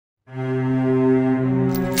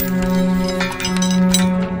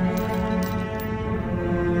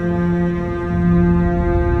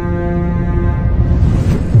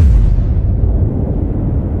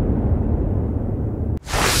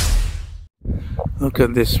Look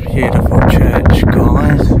at this beautiful church,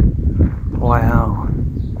 guys. Wow.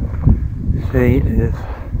 She is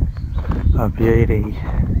a beauty.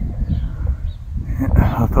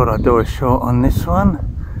 I thought I'd do a short on this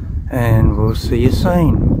one, and we'll see you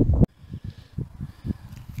soon.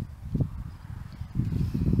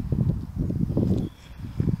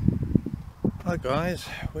 Hi guys,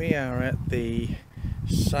 we are at the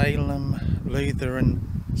Salem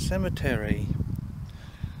Lutheran Cemetery.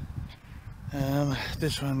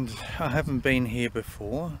 This one, I haven't been here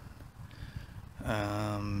before,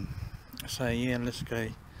 so yeah, let's go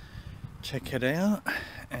check it out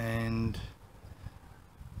and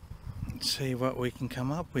see what we can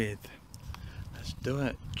come up with. Let's do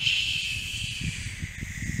it.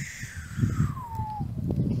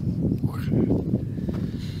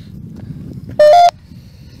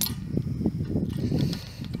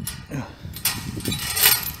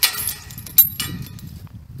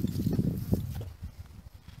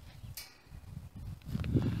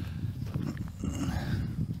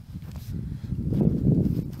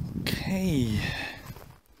 Okay,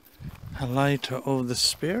 hello to all the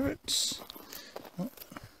spirits.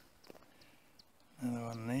 Another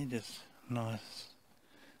one there, just nice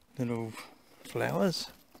little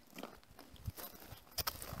flowers.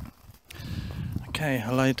 Okay,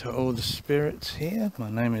 hello to all the spirits here. My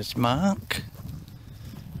name is Mark.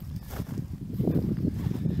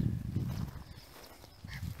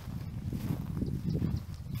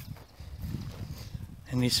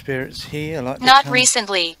 Any spirits here? Like Not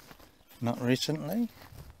recently. Not recently?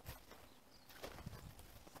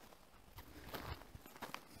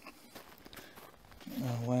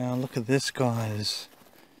 Oh wow, look at this, guys.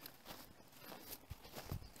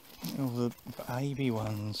 All the baby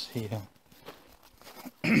ones here.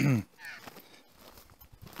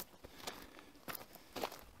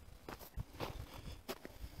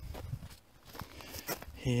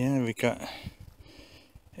 Here we got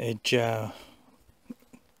Edge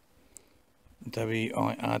WIRTH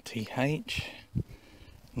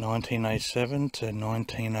 1907 to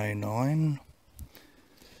 1909.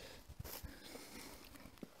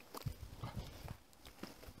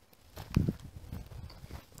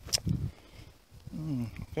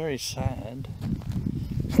 Very sad.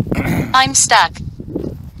 I'm stuck.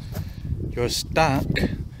 You're stuck?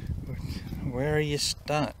 Where are you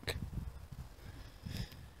stuck?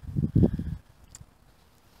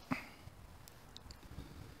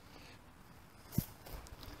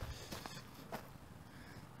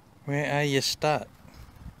 Where are you stuck?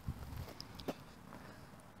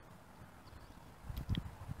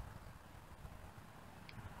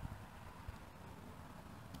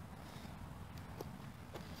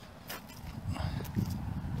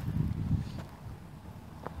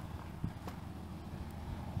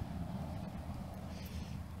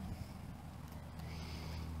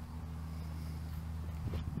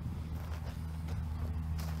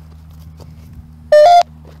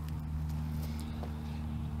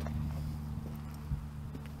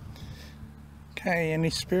 Okay, any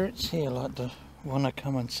spirits here like to want to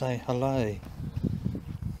come and say hello?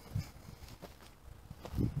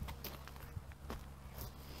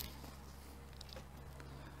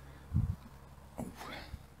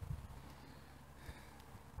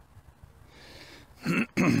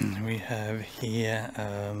 We have here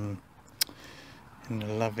in the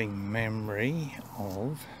loving memory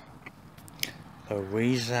of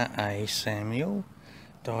Louisa A. Samuel,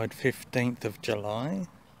 died 15th of July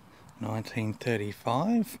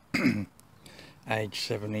 1935, age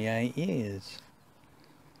 78 years.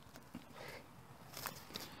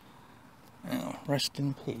 Oh, rest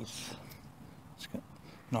in peace. It's got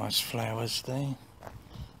nice flowers there.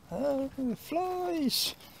 Oh,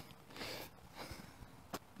 flies!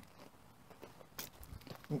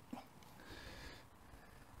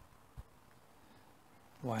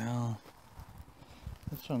 Wow,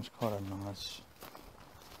 this one's quite a nice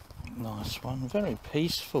one. Very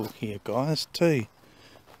peaceful here, guys, too.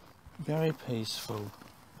 Very peaceful.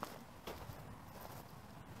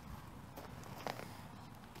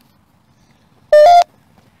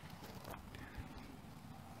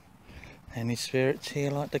 Any spirits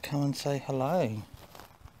here like to come and say hello?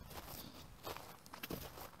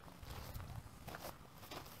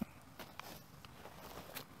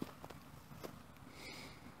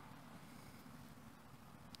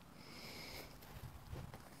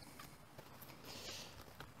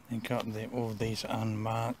 You got all these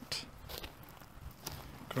unmarked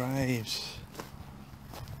graves.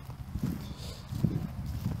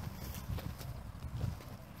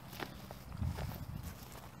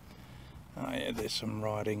 Oh yeah, there's some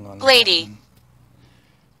writing on Lady.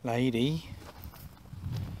 Lady.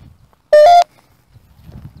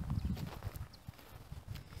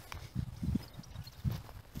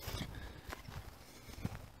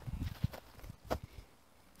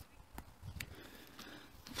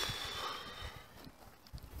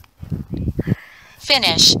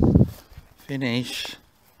 Finish. Finish.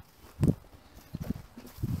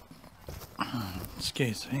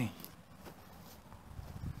 Excuse me.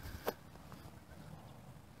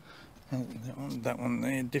 Oh, that one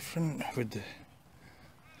there different with the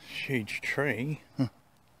huge tree.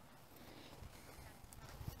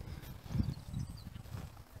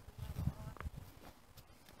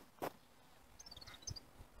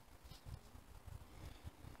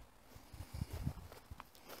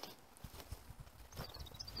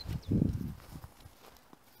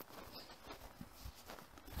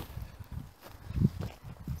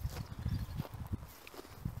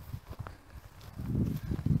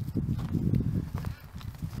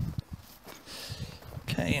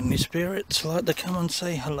 Okay, any spirits like to come and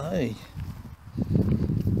say hello?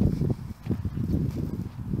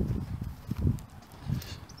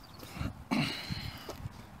 Look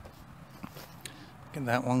at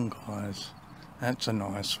that one, guys. That's a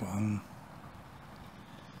nice one.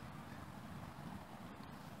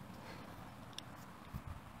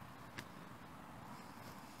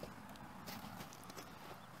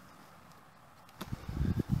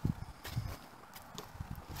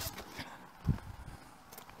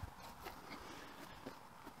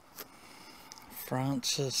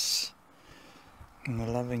 Francis, in the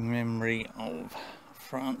loving memory of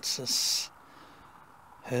Francis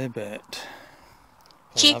Herbert.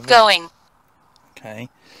 Keep going. Okay.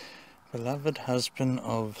 Beloved husband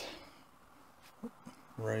of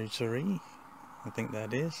Rosary, I think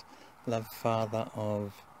that is. Loved father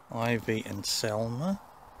of Ivy and Selma.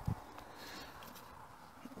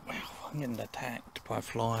 Wow, I'm getting attacked by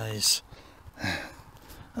flies.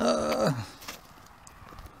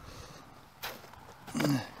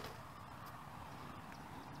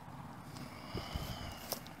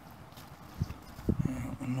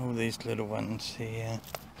 And all these little ones here.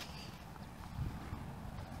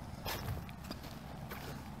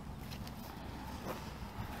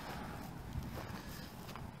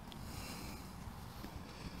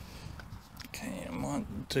 Okay, I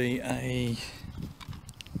might do a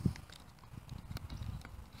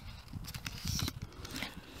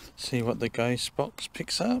see what the ghost box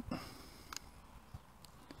picks up.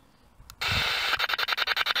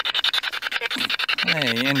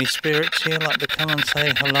 Hey, any spirits here like to come and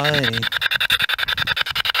say hello?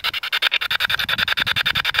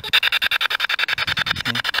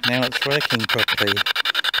 Okay, now it's working properly.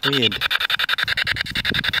 Weird.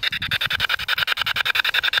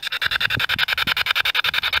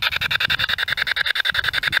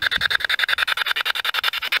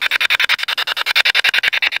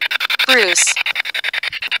 Bruce.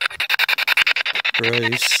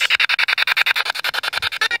 Bruce.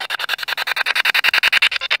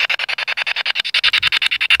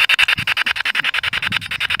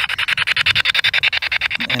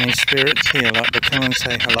 Any spirits here like to come and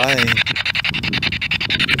say hello?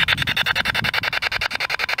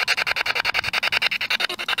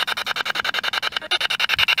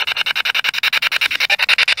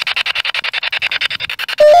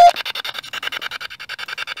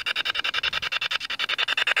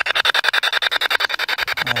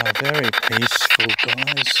 Very peaceful,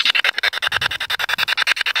 guys.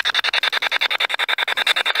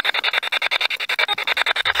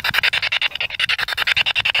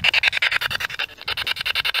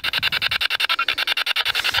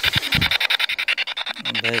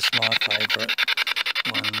 There's my favourite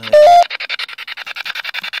one there.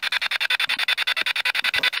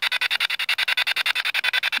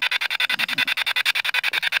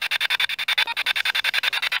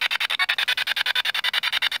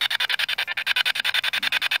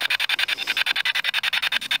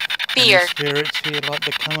 Beer. Any spirits here like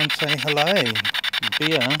to come and say hello?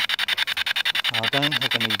 Beer? I don't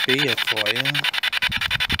have any beer for you.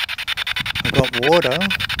 I've got water.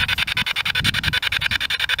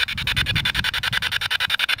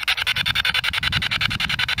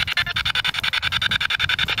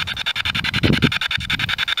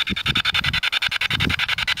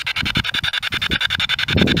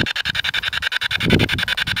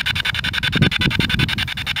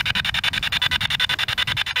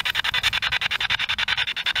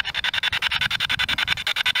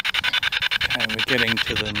 Okay, we're getting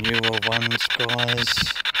to the newer ones, guys.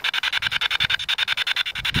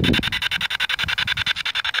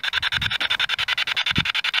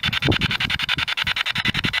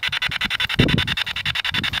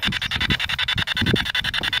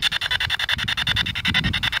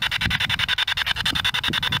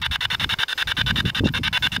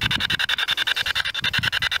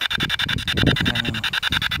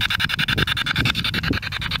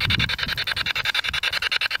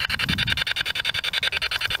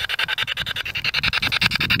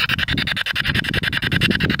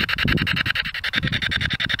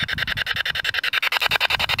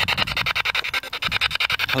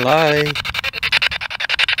 Hello?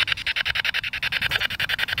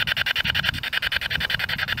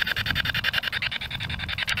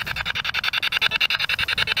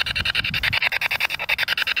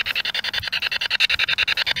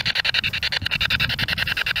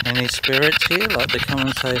 Any spirits here like to come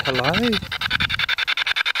and say hello?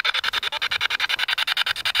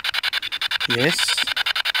 Yes?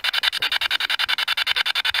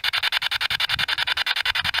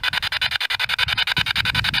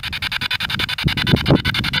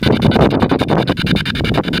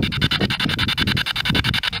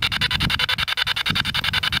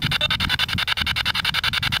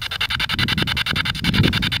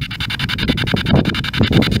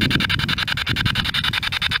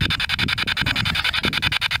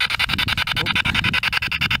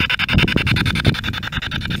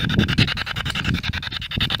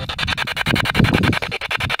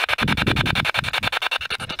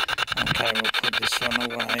 Okay, we'll put this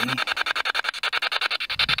one away.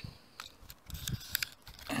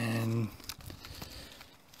 And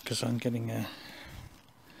because I'm getting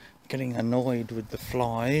annoyed with the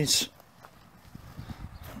flies.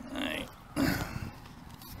 Right.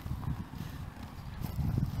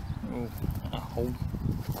 Oh, a hole.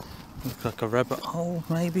 Looks like a rabbit hole,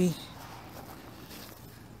 maybe.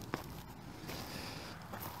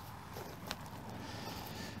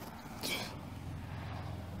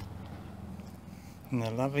 In the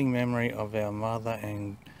loving memory of our mother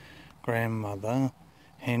and grandmother,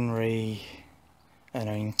 Henny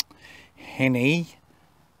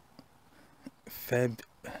Fabricius,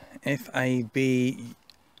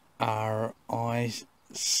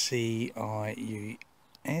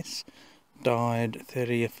 died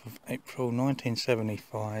 30th of April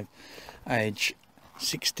 1975, age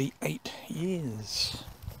 68 years,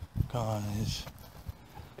 guys.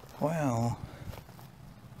 Wow.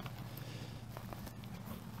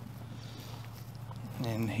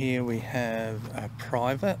 And here we have a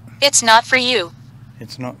private. It's not for you.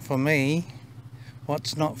 It's not for me.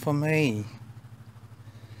 What's not for me?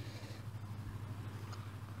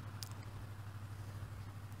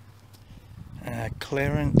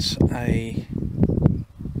 Clarence A.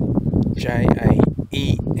 Jansch.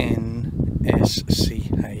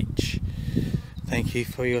 Thank you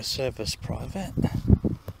for your service, private.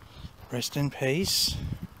 Rest in peace.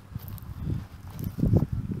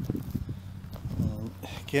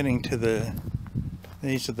 Getting to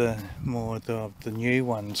these are the more of the new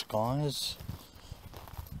ones, guys.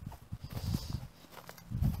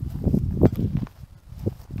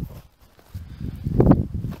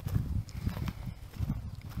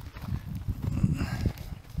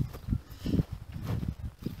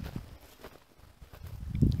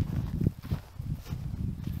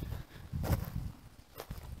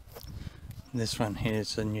 This one here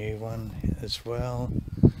is a new one as well.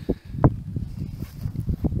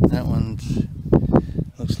 That one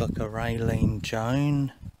looks like a Raylene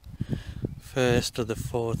Joan, 1st of the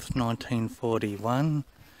 4th 1941,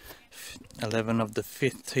 11 of the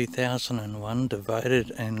 5th 2001,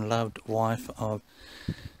 devoted and loved wife of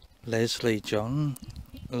Leslie John,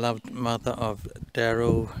 loved mother of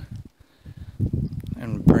Daryl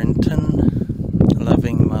and Brenton,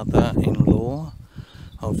 loving mother-in-law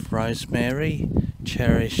of Rosemary,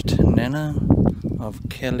 cherished Nana of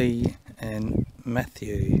Kelly and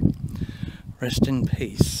Matthew. Rest in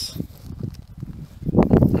peace.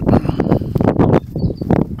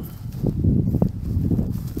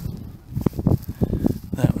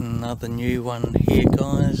 That another new one here,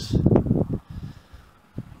 guys.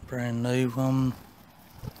 Brand new one.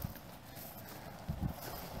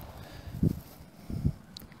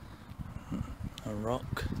 A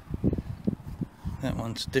rock. That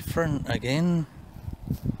one's different again.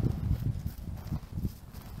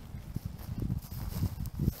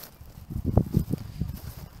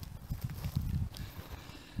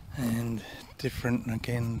 And different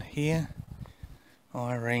again here.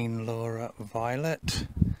 Irene Laura Violet,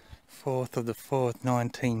 4th of the 4th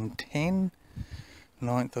 1910,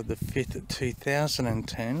 9th of the 5th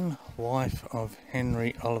 2010, wife of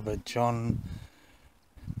Henry Oliver John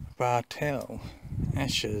Bartell,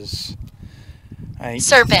 ashes.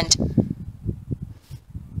 Serpent.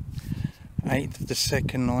 8th of the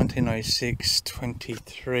 2nd 1906,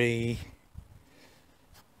 23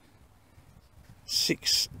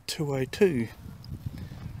 6202.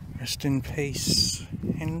 Rest in peace,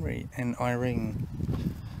 Henry and Irene.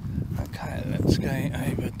 Okay, let's go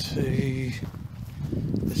over to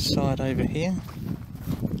this side over here.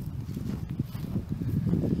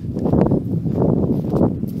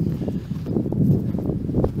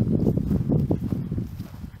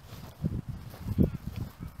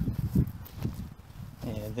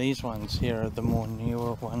 these ones here are the more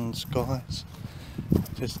newer ones, guys.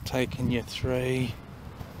 Just taking you through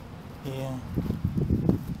here.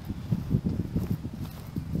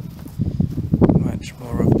 Much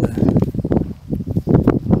more of the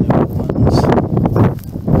newer ones.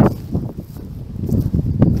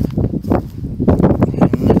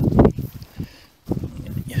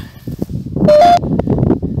 Yeah.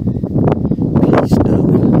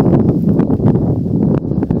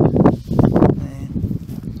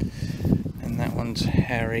 And that one's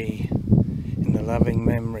Harry, in the loving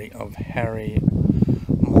memory of Harry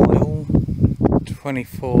Moyle,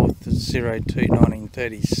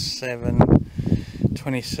 24/02/1937,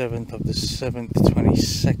 27th of the 7th,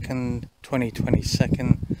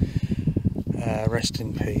 2022. Rest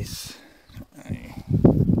in peace.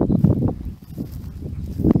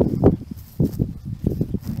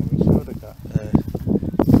 We've sort of got the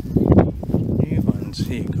new ones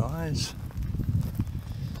here, guys.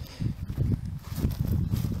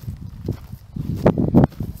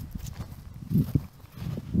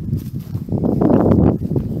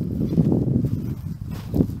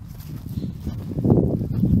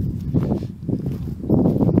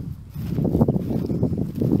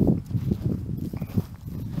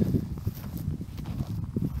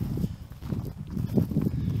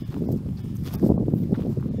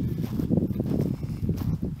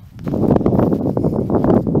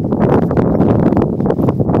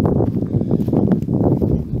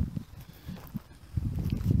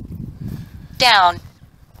 Down.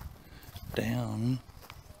 Down.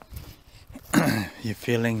 You're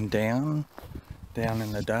feeling down? Down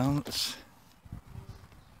in the dance?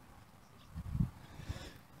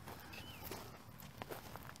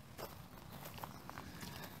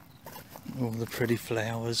 All the pretty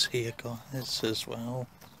flowers here, guys, as well.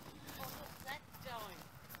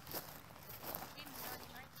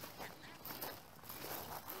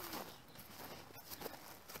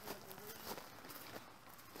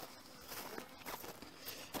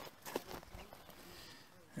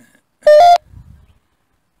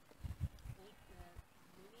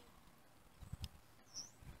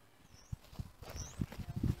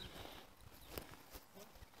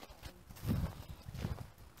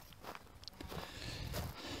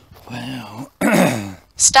 Wow.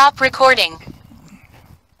 Stop recording.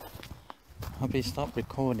 I'll be stop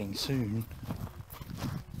recording soon.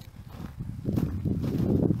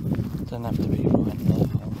 Don't have to be right now.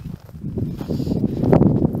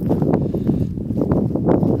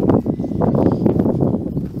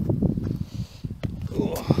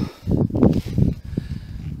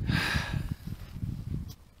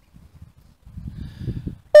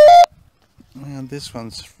 Now this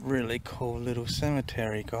one's really cool little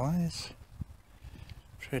cemetery, guys.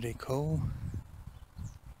 Pretty cool.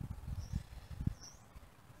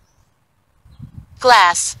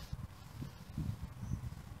 Glass.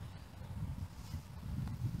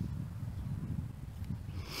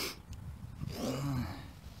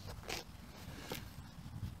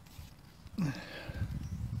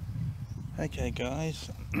 Okay guys,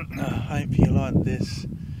 I hope you like this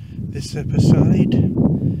episode.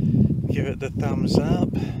 Give it the thumbs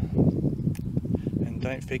up and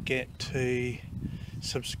don't forget to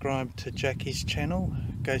subscribe to Jackie's channel,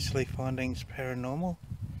 Ghostly Findings Paranormal.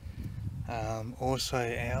 Also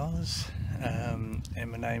ours,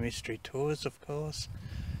 M&A Mystery Tours, of course.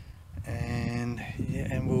 And yeah,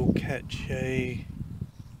 and we'll catch you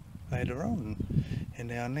later on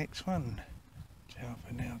in our next one. Ciao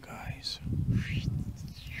for now, guys.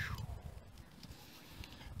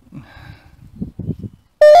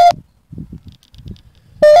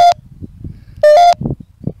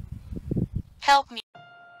 Help me.